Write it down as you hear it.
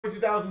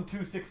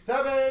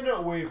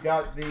2002-67, we've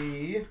got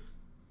the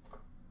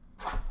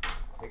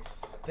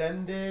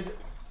extended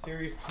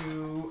Series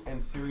 2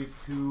 and Series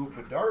 2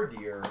 Bedard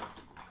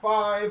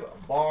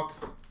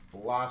 5-box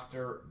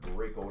blaster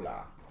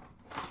Breakola.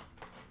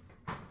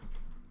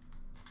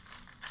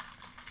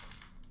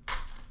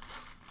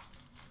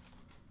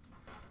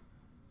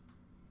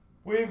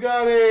 We've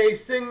got a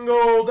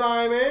single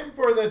diamond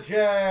for the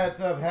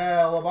Jets of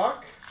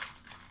Hellebuck.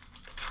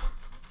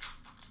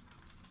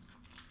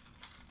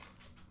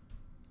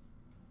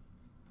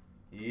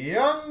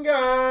 Young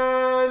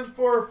Guns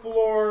for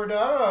Florida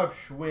of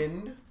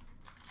Schwind.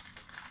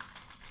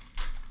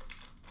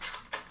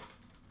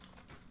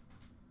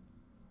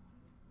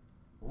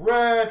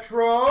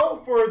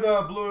 Retro for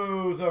the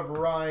Blues of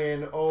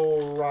Ryan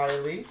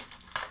O'Reilly.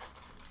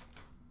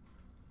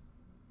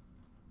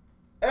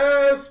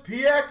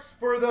 SPX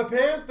for the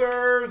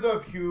Panthers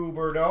of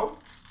Huberdeau.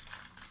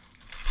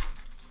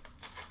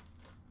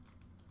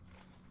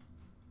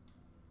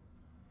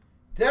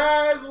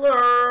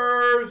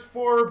 Dazzlers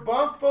for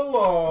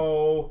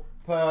Buffalo,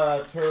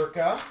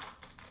 Paterka.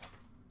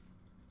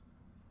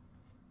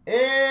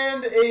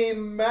 And a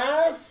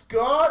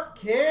mascot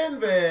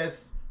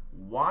canvas,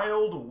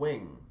 Wild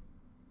Wing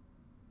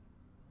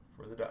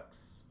for the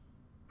Ducks.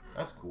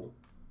 That's cool.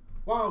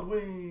 Wild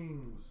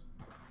Wings.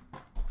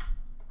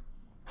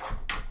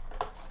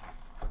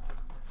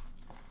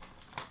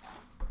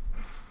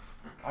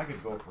 I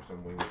could go for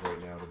some wings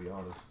right now, to be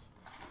honest.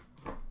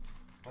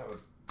 That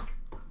would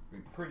be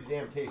pretty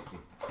damn tasty.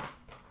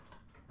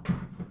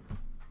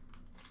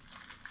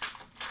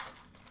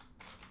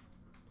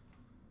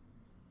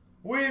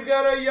 We've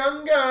got a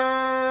Young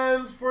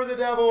Guns for the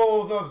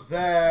Devils of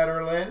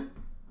Zetterlund.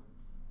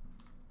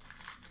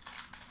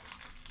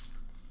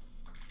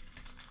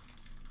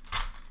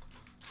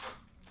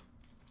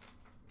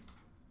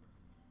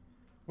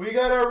 We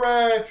got a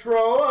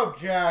retro of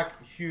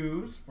Jack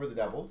Hughes for the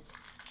Devils.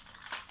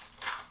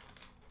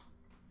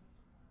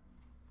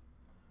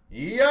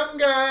 Young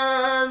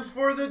Guns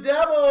for the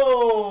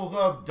Devils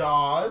of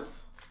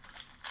Dawes.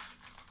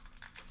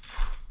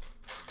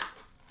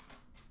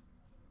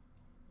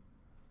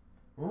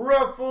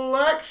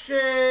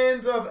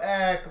 Reflections of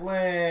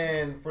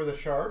Eklund for the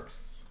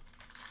Sharks.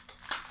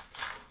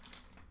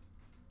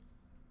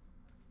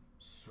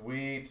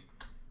 Sweet.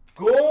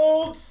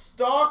 Gold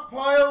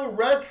stockpile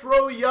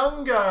retro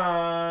Young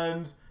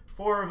Guns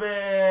for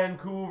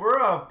Vancouver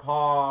of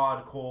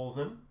Pod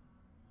Colson.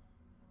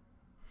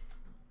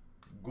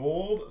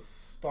 Gold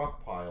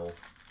stockpile.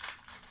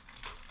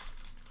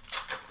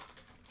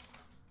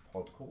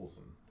 Pod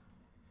Colson.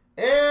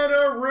 And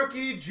a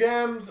rookie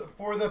gems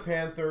for the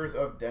Panthers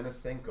of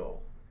Denisenko.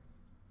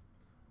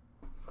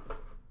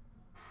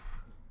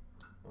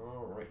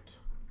 All right.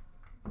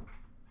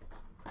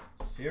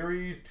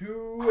 Series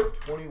 2,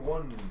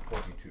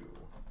 21-22.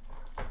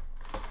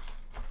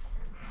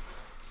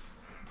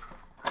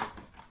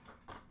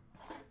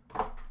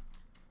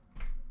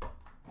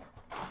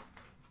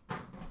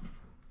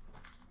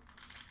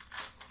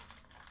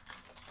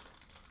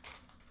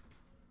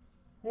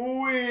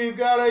 We've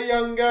got a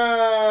Young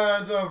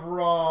Guns of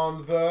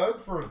Rondberg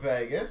for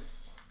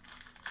Vegas.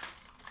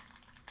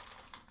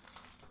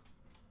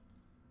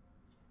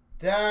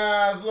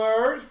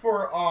 Dazzlers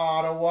for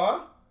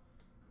Ottawa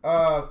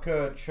of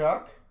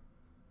Kachuk.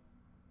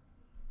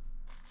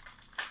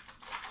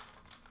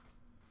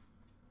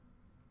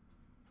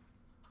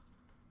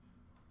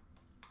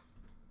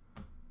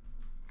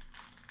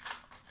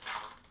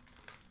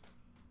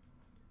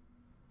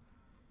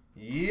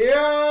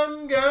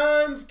 Young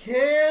Guns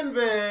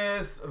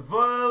canvas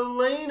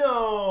Veleno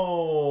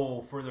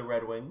for the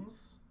Red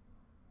Wings.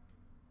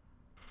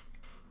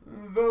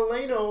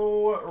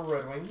 Veleno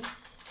Red Wings.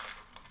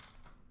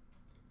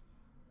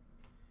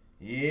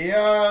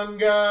 Young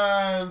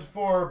Guns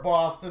for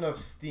Boston of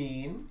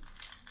Steen.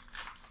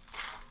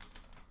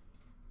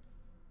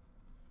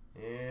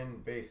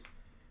 And base.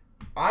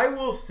 I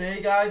will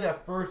say, guys,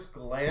 at first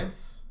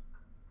glance,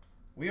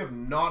 we have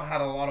not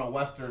had a lot of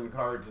Western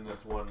cards in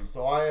this one.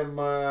 So I am,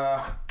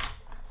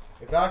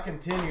 if that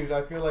continues,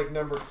 I feel like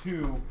number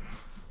 2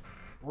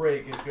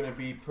 break is going to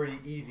be pretty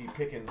easy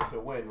pickings to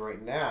win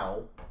right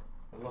now.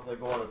 Unless I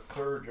go on a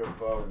surge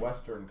of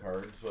Western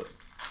cards. But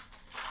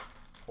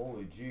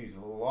holy jeez,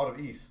 a lot of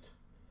East.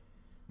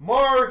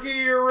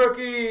 Marquee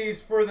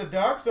rookies for the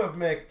Ducks of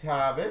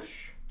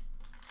McTavish.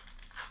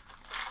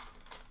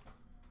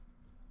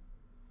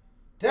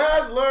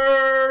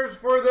 Dazzlers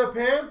for the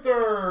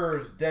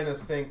Panthers,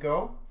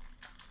 Denisenko.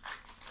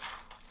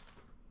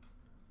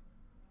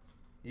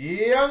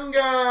 Young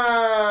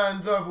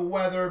Guns of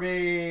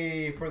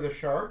Weatherby for the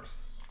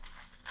Sharks.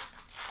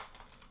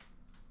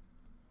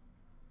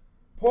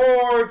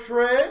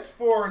 Portraits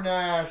for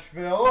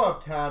Nashville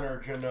of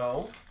Tanner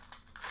Jeannot.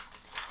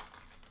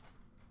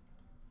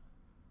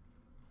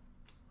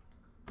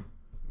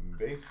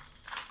 Base.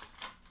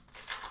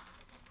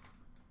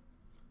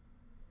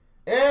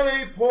 And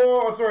a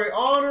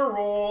honor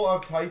roll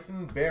of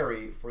Tyson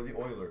Barrie for the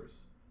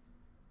Oilers.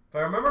 If I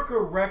remember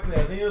correctly, I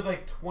think it was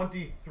like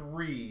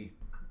 23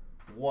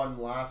 won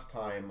last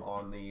time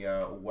on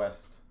the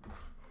West.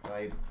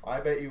 I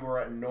bet you were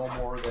at no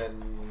more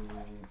than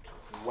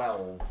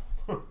 12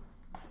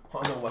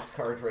 on the West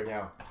cards right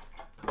now.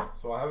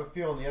 So I have a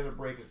feeling the other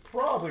break is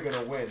probably going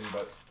to win,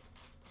 but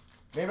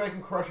maybe I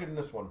can crush it in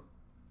this one.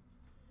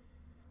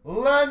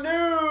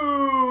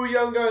 Lanu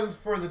Young Guns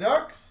for the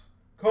Ducks.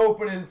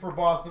 Kopanen for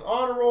Boston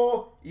Honor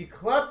Roll.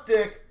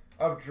 Eclectic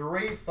of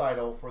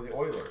Draisaitl for the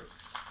Oilers.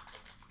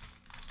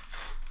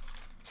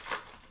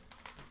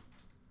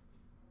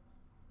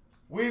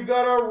 We've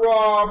got a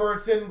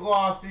Robertson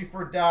Glossy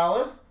for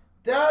Dallas.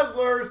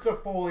 Dazzlers to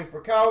Foley for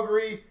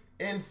Calgary.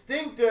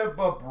 Instinctive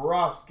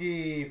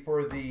Bobrovsky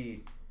for the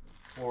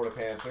Florida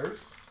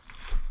Panthers.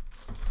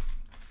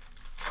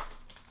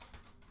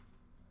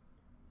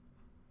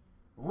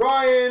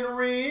 Ryan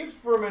Reeves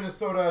for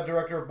Minnesota,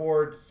 Director of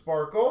Board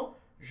Sparkle.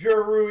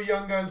 Giroux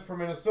Young Guns for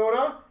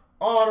Minnesota.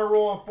 Honor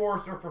Roll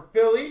Forcer for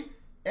Philly.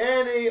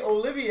 And a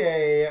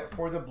Olivier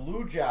for the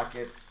Blue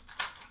Jackets,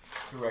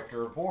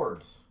 Director of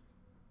Boards.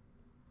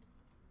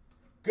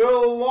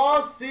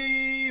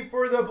 Glossy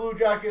for the Blue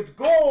Jackets,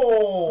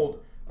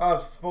 Gold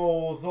of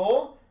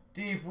Svozil.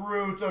 Deep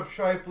Root of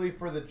Scheifele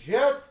for the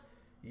Jets.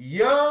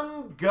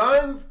 Young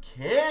Guns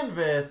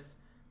Canvas,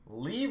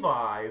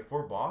 Levi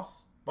for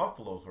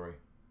Buffalo, sorry.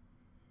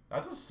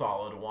 That's a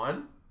solid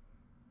one.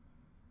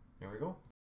 There we go.